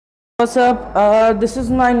What's up? This is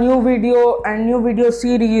my new video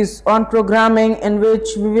series on programming, in which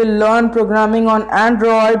we will learn programming on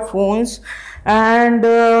Android phones. And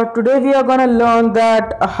today we are gonna learn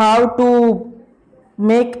that how to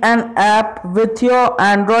make an app with your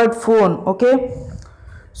Android phone. Okay,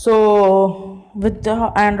 so with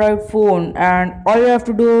the Android phone, and all you have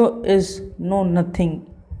to do is know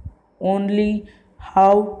nothing, only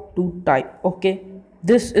how to type. Okay,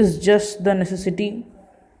 this is just the necessity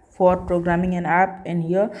for programming an app. In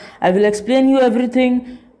here I will explain you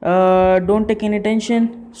everything. Don't take any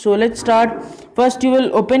tension. So let's start. First, you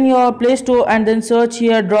will open your Play Store and then search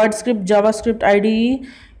here DroidScript JavaScript IDE.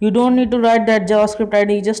 You don't need to write that JavaScript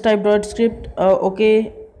IDE, just type DroidScript.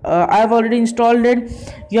 Okay, I've already installed it.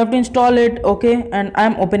 You have to install it. Okay, and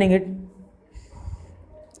I'm opening it.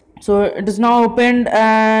 So it is now opened,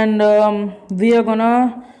 and we are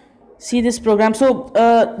gonna see this program. So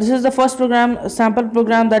this is the first program, sample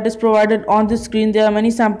program, that is provided on the screen. There are many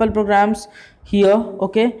sample programs here.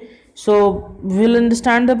 Okay, so we'll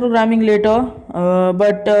understand the programming later,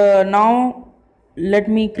 but now let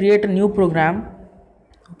me create a new program.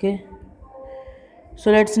 Okay, so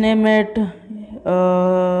let's name it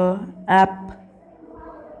app.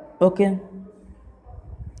 Okay,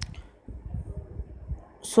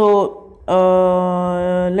 so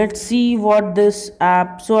let's see what this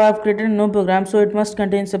app. So I've created a new program, so it must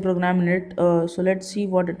contain a program in it. So let's see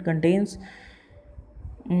what it contains.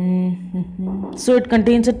 So it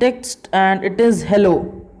contains a text and it is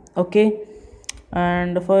hello. Okay,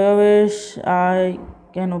 and for your wish I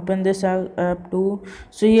can open this app too.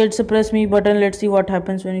 So here it's a press me button. Let's see what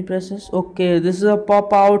happens when you press this. Okay, this is a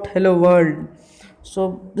pop out hello world.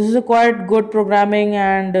 So this is a quite good programming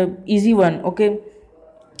and easy one. Okay,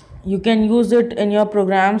 you can use it in your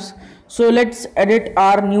programs. So let's edit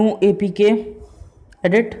our new apk.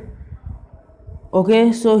 Edit.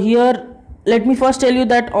 Okay, so here let me first tell you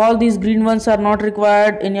that all these green ones are not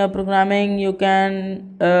required in your programming. You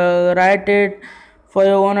can write it for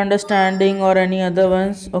your own understanding or any other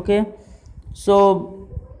ones. Okay, so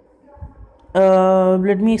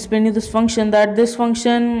let me explain you this function. That this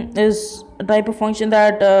function is a type of function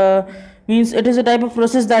that means it is a type of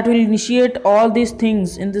process that will initiate all these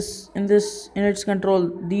things in its control.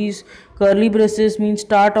 These curly braces means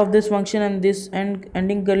start of this function, and this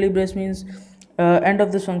ending curly brace means end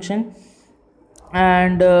of this function.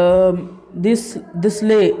 And this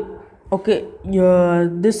lay. Okay,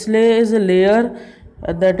 this lay is a layer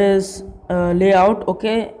that is layout.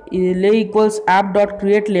 Okay, lay equals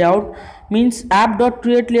app.create layout means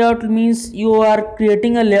app.create layout means you are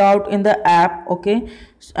creating a layout in the app. Okay,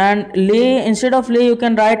 and lay, instead of lay you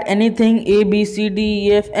can write anything, a b c d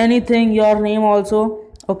e f, anything, your name also.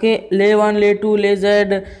 Okay, lay 1, lay 2, lay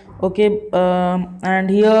z. Okay, and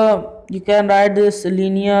here you can write this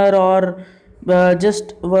linear or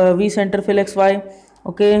just vcenter fill xy.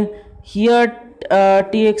 Okay, here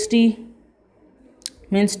txt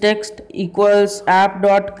means text equals app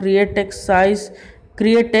dot create text size,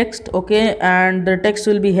 create text. Okay, and the text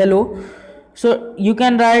will be hello. So you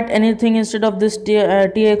can write anything instead of this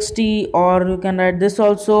txt, or you can write this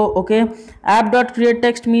also. Okay, app dot create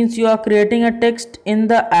text means you are creating a text in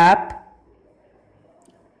the app.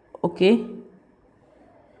 Okay,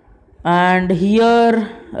 and here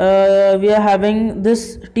we are having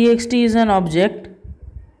this txt is an object.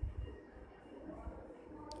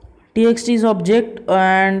 Txt is object,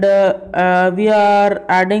 and we are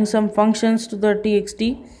adding some functions to the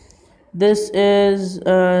txt. This is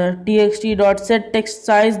txt dot set text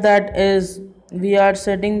size, that is we are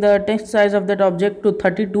setting the text size of that object to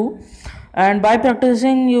 32, and by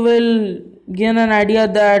practicing you will gain an idea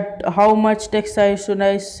that how much text size should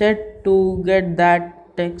I set to get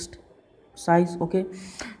that text size. Okay,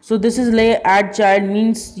 so this is lay add child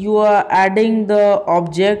means you are adding the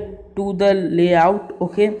object to the layout.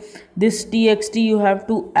 Okay, this txt you have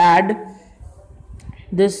to add,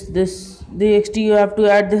 this txt you have to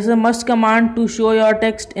add. This is a must command to show your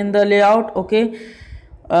text in the layout. Okay,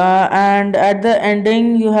 and at the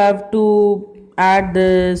ending you have to add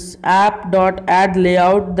this app dot add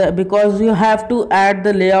layout, because you have to add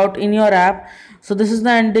the layout in your app. So this is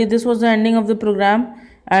the ending. This was the ending of the program,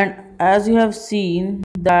 and as you have seen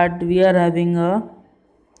that we are having a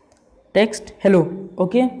text hello.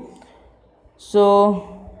 Okay,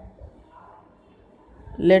 so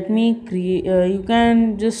let me create, you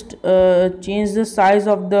can just change the size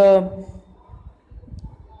of the,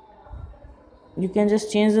 you can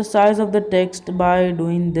just change the size of the text by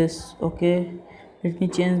doing this. Okay, let me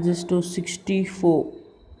change this to 64,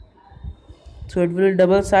 so it will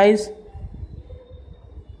double size.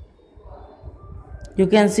 You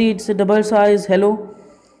can see it's a double size hello.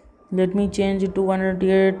 Let me change it to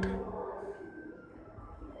 128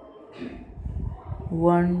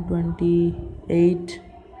 128.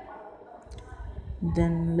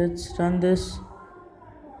 Then let's run this.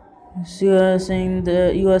 So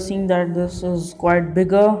you are seeing that this is quite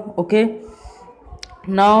bigger. Okay,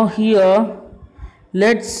 now here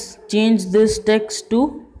let's change this text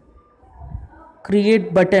to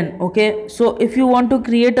create button. Okay, so if you want to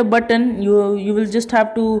create a button, you will just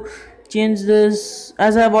have to change this.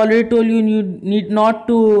 As I've already told you, you need not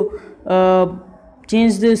to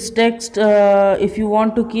change this text. If you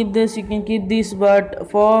want to keep this, you can keep this, but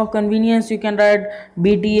for convenience you can write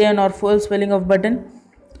btn or full spelling of button.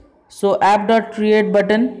 So app.create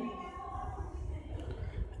button,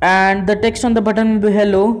 and the text on the button will be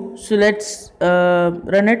hello. So let's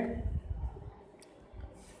run it.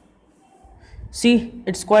 See,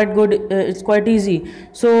 it's quite good. It's quite easy.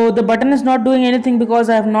 So the button is not doing anything because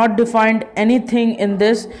I have not defined anything in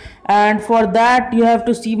this, and for that you have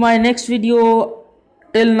to see my next video.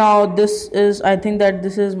 Till now, this is, I think that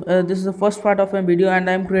this is the first part of my video, and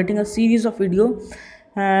I'm creating a series of video,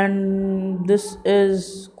 and this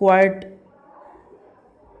is quite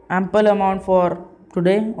ample amount for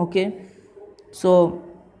today. Okay, so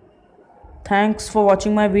thanks for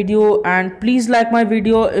watching my video, and please like my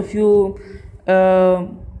video if you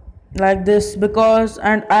like this, because,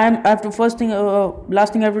 and I am after first thing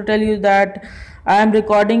last thing I have to tell you that I am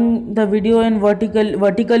recording the video in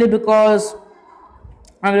vertically because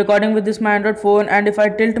I'm recording with this my Android phone, and if I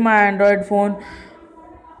tilt my Android phone,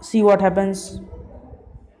 see what happens.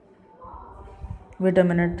 Wait a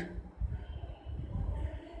minute.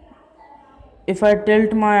 If I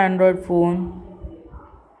tilt my Android phone,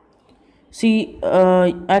 see,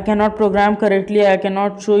 I cannot program correctly, I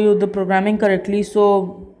cannot show you the programming correctly,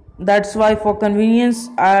 so that's why for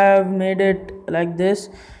convenience I have made it like this,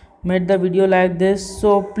 made the video like this.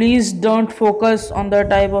 So please don't focus on the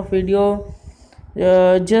type of video,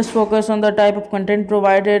 just focus on the type of content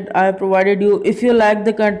provided. I have provided you. If you like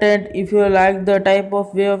the content, if you like the type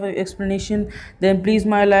of way of explanation, then please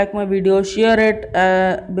like my video, share it,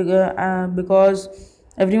 because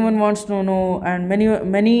everyone wants to know, and many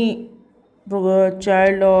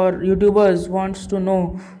child or YouTubers wants to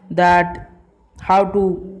know that how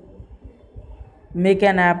to make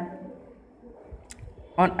an app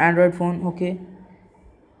on Android phone. Okay,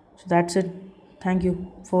 so that's it. Thank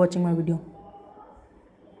you for watching my video.